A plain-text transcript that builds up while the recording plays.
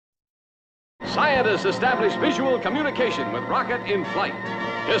Scientists establish visual communication with rocket in flight.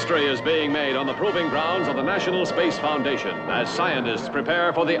 History is being made on the proving grounds of the National Space Foundation as scientists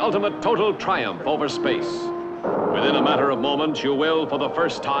prepare for the ultimate total triumph over space. Within a matter of moments, you will, for the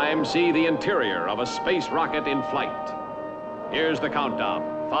first time, see the interior of a space rocket in flight. Here's the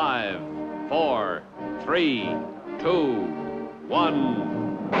countdown. 5, 4, 3, 2,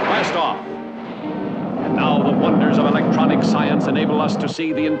 1, blast off. And now the wonders of electronic science enable us to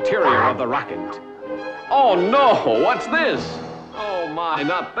see the interior of the rocket. Oh no, what's this? Oh my,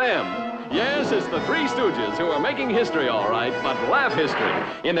 not them. Yes, it's the Three Stooges who are making history all right, but laugh history.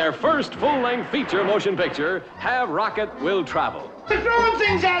 In their first full-length feature motion picture, Have Rocket Will Travel. You're throwing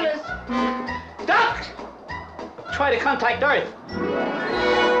things at us! Duck! Try to contact Earth.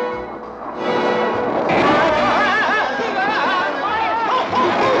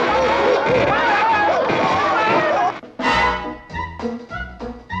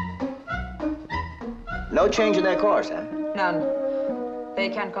 No change in their course, huh? None. They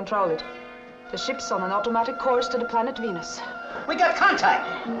can't control it. The ship's on an automatic course to the planet Venus. We got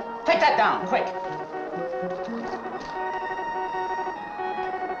contact. Take that down, quick.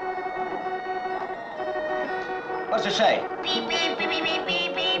 What's it say? Beep, beep, beep, beep, beep,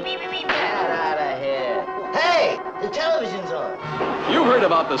 beep, beep, beep, beep, beep. Get out of here. Hey, the television's on. You heard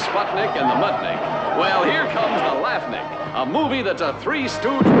about the Sputnik and the Mudnik. Well, here comes the Laughnik, a movie that's a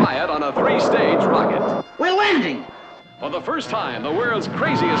three-stooge riot on a three-stage rocket. We're landing. For the first time, the world's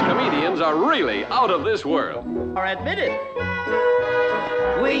craziest comedians are really out of this world. Or admit it.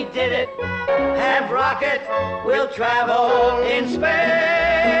 We did it. Have rocket. We'll travel in space.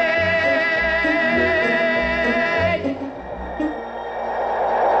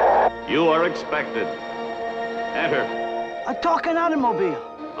 You are expected. Enter. A talking automobile.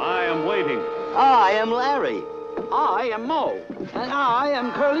 I am waiting. I am Larry. I am Mo. And I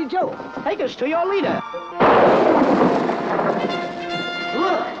am Curly Joe. Take us to your leader.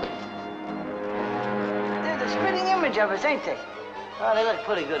 Look! They're the spitting image of us, ain't they? Oh, they look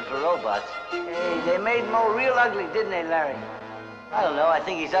pretty good for robots. Hey, they made Mo real ugly, didn't they, Larry? I don't know, I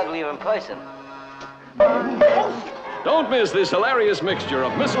think he's uglier in person. Don't miss this hilarious mixture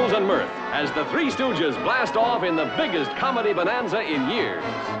of missiles and mirth as the Three Stooges blast off in the biggest comedy bonanza in years.